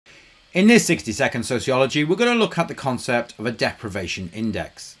In this 60-second sociology, we're going to look at the concept of a deprivation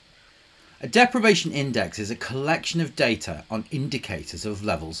index. A deprivation index is a collection of data on indicators of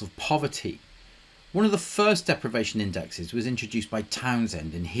levels of poverty. One of the first deprivation indexes was introduced by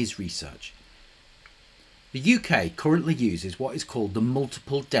Townsend in his research. The UK currently uses what is called the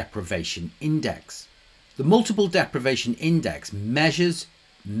Multiple Deprivation Index. The Multiple Deprivation Index measures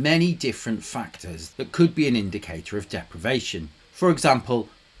many different factors that could be an indicator of deprivation. For example,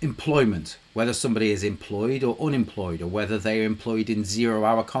 employment, whether somebody is employed or unemployed, or whether they are employed in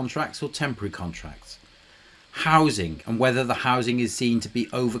 0-hour contracts or temporary contracts. Housing, and whether the housing is seen to be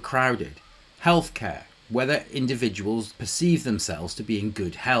overcrowded. Healthcare, whether individuals perceive themselves to be in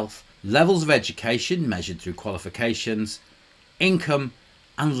good health. Levels of education measured through qualifications. Income,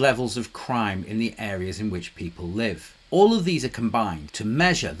 and levels of crime in the areas in which people live. All of these are combined to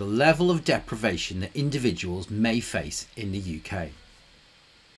measure the level of deprivation that individuals may face in the UK.